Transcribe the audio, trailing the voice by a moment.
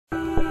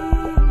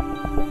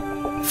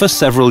For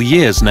several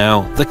years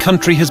now, the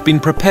country has been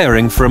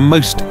preparing for a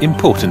most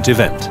important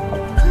event,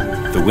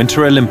 the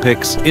Winter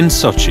Olympics in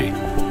Sochi.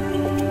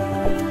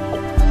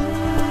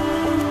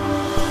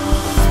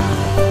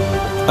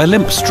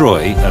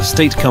 Olympstroy, a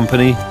state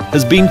company,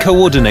 has been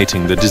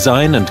coordinating the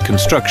design and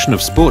construction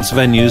of sports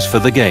venues for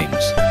the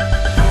Games.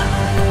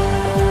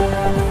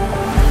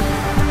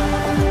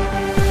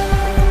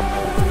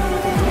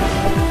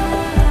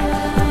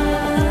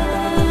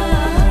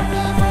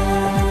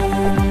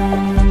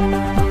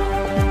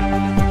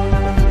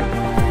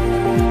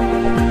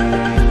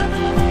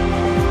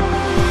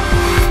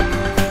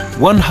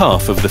 One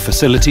half of the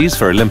facilities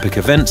for Olympic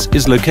events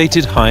is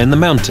located high in the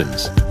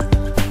mountains.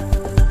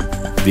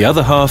 The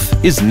other half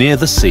is near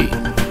the sea.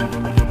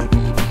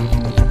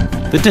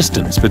 The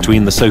distance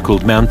between the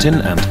so-called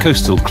mountain and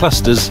coastal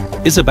clusters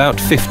is about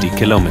 50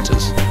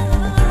 kilometers.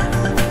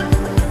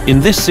 In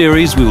this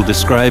series we will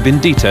describe in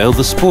detail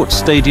the sports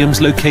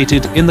stadiums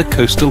located in the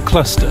coastal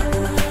cluster.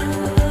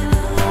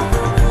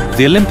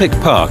 The Olympic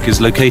Park is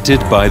located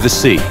by the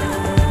sea.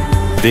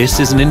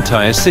 This is an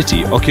entire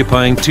city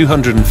occupying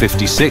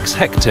 256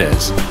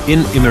 hectares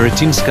in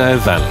Imeritinskaya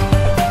Valley.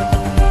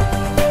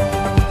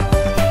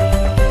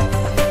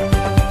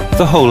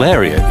 The whole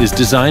area is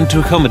designed to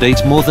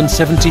accommodate more than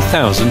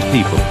 70,000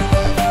 people.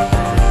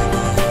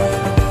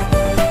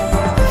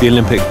 The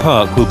Olympic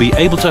Park will be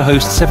able to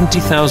host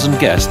 70,000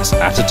 guests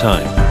at a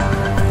time.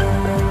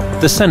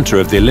 The centre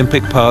of the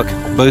Olympic Park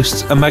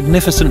boasts a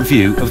magnificent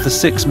view of the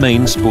 6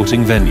 main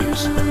sporting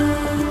venues.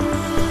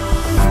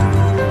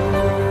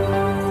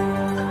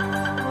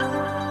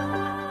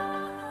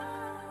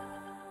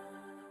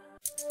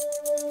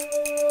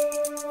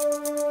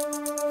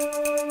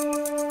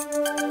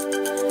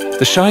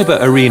 The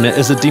Scheibe Arena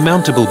is a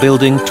demountable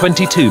building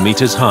 22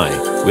 meters high,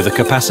 with a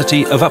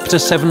capacity of up to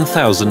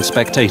 7,000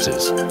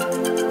 spectators.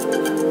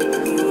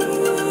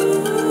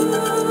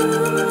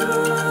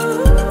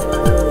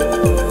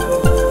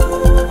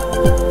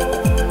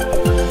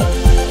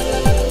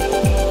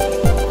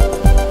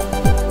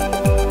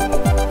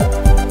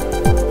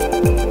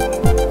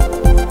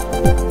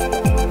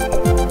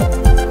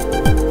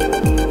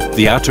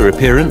 The outer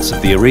appearance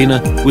of the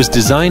arena was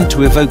designed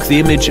to evoke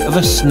the image of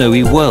a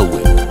snowy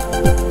whirlwind.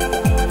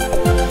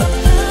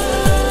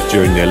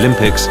 During the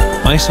Olympics,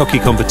 ice hockey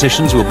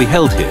competitions will be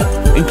held here,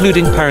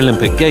 including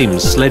Paralympic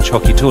Games sledge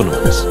hockey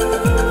tournaments.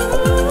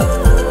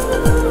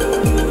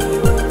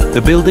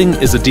 The building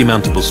is a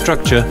demountable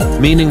structure,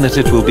 meaning that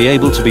it will be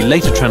able to be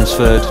later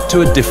transferred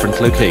to a different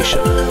location.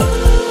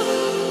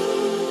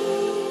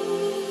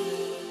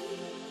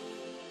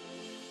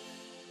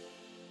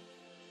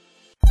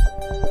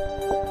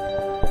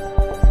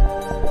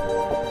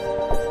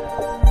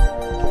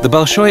 The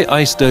Bolshoi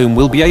Ice Dome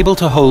will be able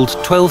to hold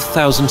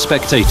 12,000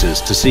 spectators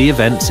to see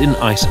events in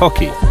ice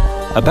hockey,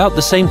 about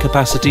the same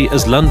capacity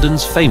as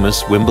London's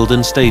famous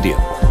Wimbledon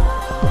Stadium.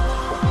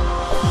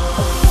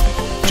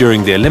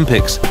 During the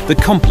Olympics, the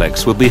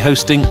complex will be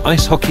hosting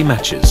ice hockey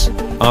matches.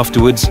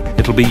 Afterwards,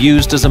 it will be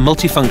used as a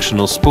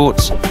multifunctional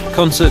sports,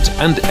 concert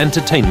and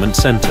entertainment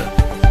centre.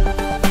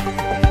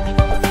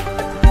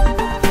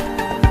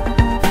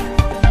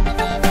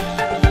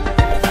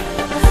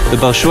 The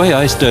Bolshoi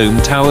Ice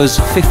Dome towers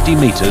 50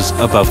 meters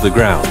above the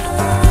ground,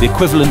 the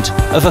equivalent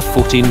of a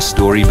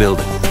 14-story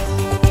building.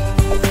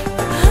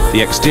 The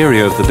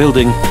exterior of the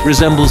building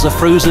resembles a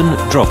frozen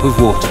drop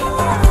of water.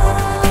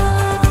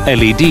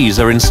 LEDs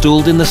are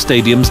installed in the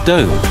stadium's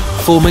dome,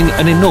 forming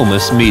an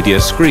enormous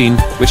media screen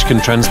which can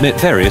transmit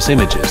various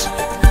images.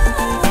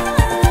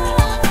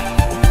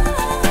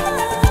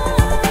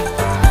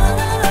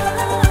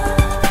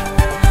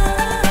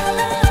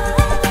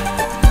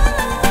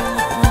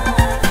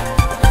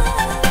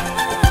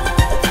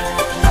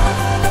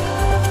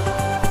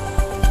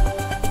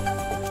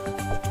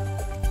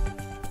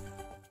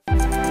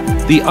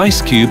 The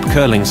Ice Cube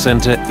Curling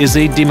Centre is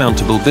a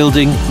demountable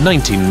building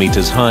 19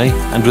 meters high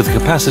and with a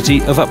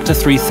capacity of up to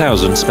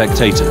 3,000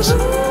 spectators.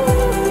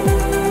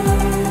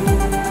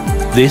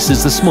 This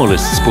is the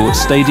smallest sports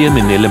stadium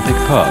in the Olympic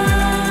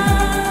Park.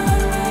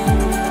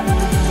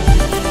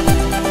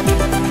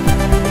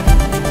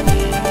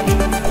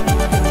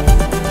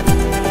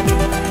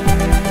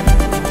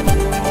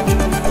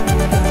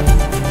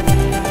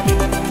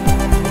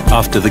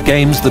 After the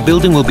Games, the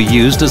building will be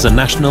used as a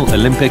national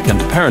Olympic and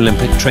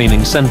Paralympic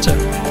training centre,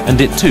 and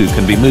it too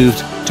can be moved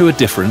to a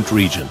different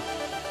region.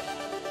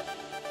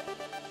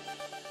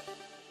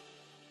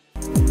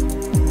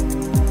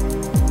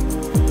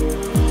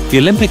 The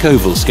Olympic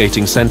Oval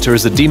Skating Centre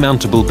is a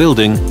demountable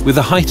building with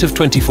a height of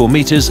 24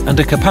 metres and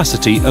a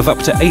capacity of up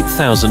to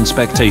 8,000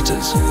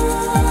 spectators.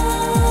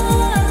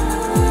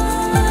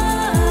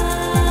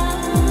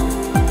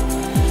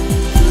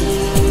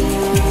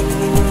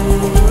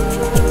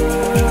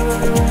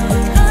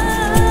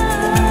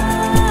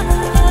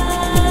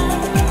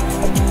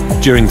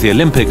 During the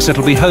Olympics,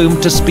 it'll be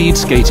home to speed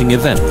skating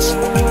events.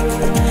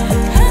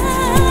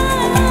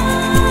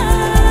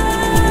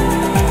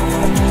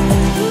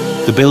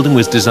 The building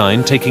was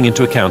designed taking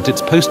into account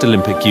its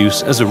post-Olympic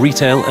use as a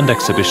retail and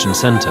exhibition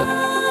centre.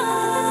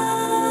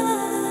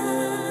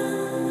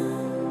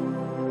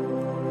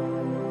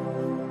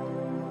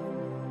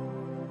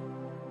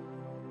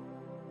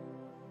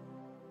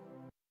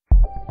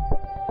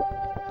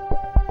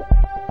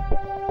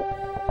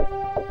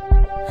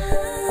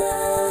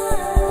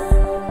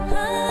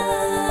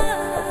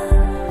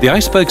 The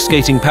Iceberg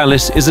Skating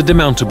Palace is a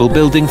demountable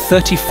building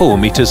 34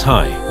 meters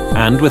high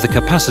and with a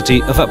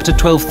capacity of up to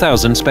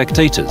 12,000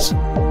 spectators.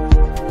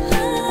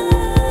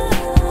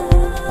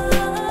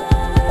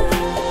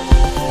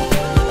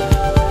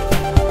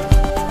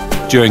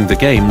 During the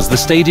Games, the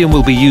stadium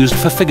will be used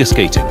for figure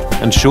skating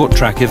and short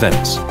track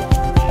events.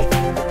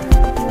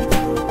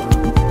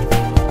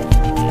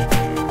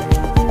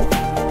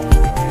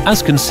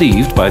 As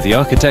conceived by the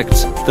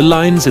architects, the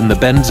lines in the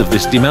bends of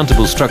this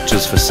demountable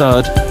structure's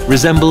facade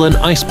resemble an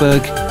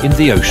iceberg in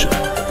the ocean.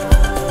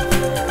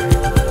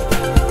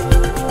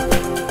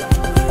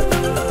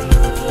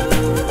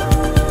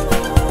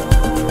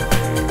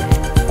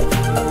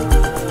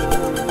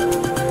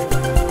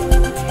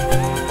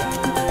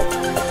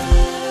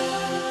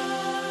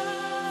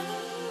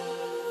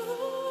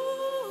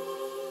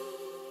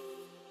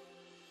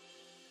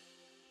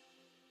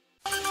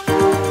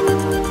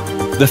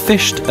 The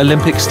fished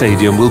Olympic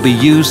Stadium will be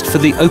used for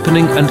the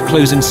opening and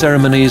closing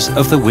ceremonies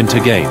of the Winter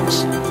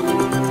Games.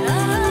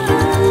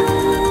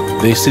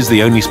 This is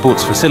the only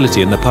sports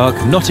facility in the park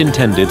not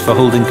intended for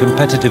holding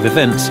competitive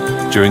events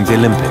during the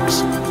Olympics.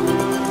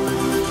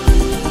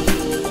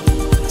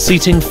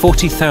 Seating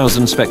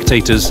 40,000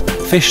 spectators,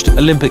 fished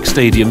Olympic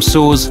Stadium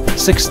soars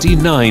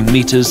 69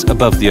 meters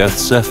above the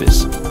Earth's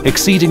surface,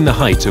 exceeding the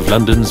height of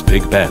London's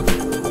Big Ben.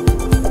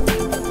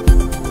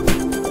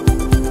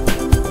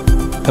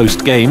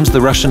 Post-Games,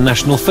 the Russian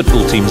national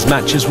football team's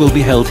matches will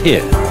be held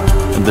here,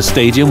 and the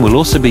stadium will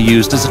also be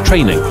used as a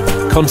training,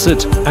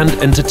 concert and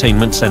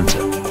entertainment centre.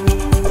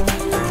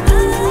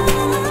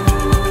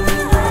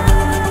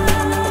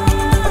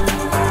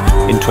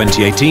 In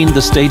 2018,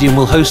 the stadium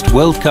will host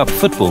World Cup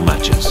football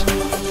matches.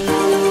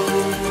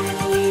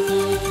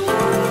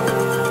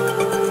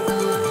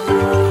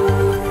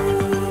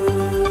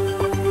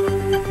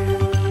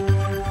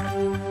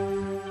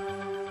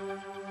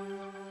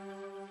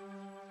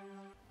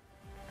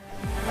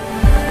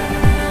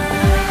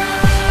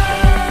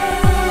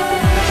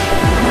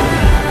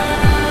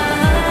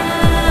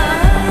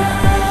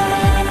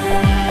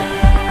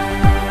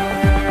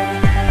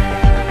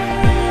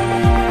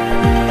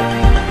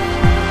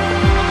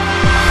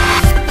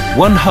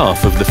 One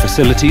half of the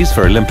facilities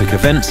for Olympic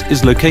events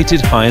is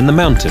located high in the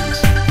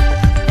mountains.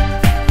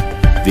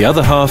 The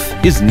other half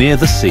is near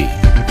the sea.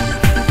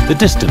 The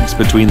distance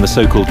between the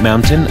so-called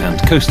mountain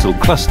and coastal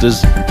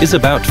clusters is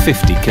about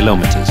 50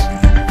 kilometers.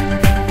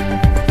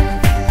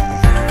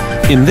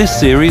 In this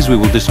series, we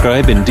will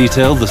describe in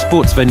detail the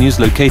sports venues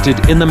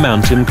located in the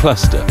mountain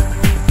cluster.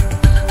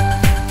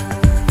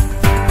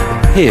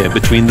 Here,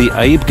 between the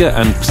Aibga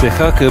and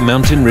Psechaka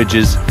mountain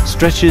ridges,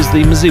 stretches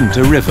the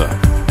Mzimta River.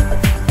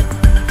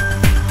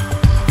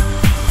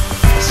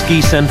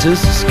 Ski centres,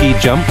 ski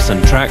jumps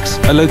and tracks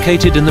are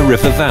located in the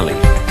river valley,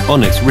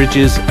 on its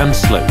ridges and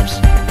slopes.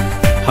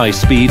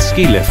 High-speed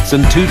ski lifts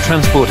and two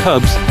transport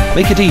hubs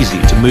make it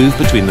easy to move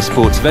between the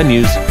sports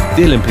venues,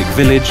 the Olympic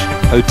Village,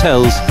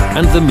 hotels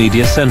and the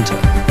media centre.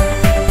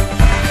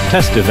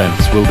 Test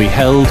events will be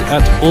held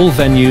at all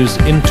venues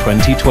in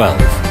 2012.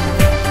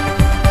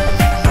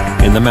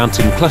 In the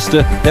mountain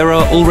cluster, there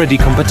are already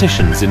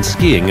competitions in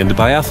skiing and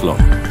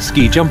biathlon,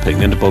 ski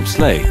jumping and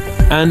bobsleigh,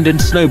 and in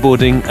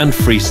snowboarding and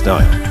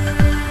freestyle.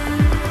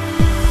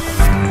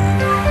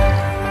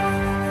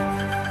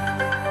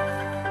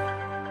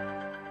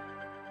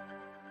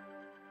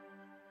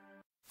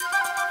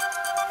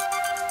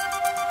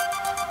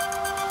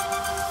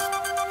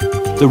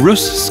 The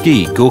Rus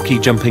Ski Gorky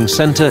Jumping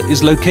Centre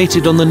is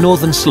located on the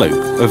northern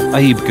slope of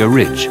Aibga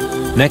Ridge,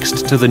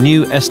 next to the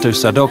new Esto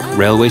Sadok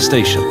railway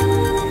station.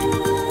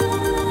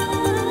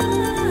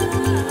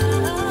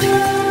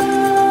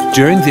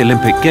 During the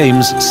Olympic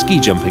Games,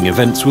 ski jumping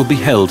events will be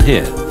held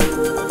here.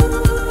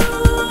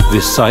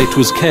 This site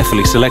was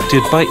carefully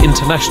selected by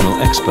international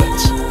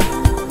experts.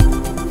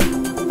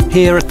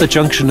 Here at the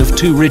junction of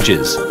two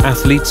ridges,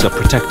 athletes are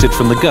protected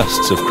from the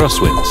gusts of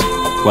crosswinds,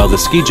 while the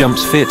ski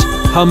jumps fit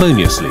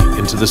harmoniously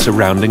into the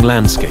surrounding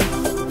landscape.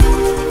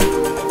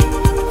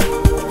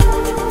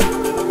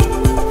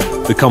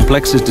 The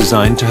complex is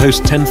designed to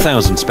host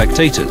 10,000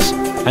 spectators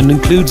and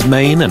includes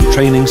main and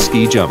training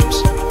ski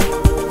jumps.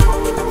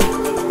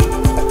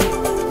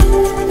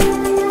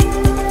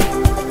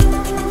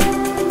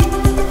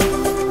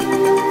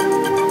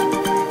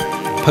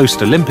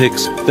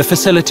 Post-Olympics, the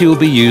facility will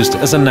be used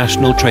as a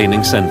national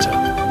training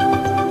centre.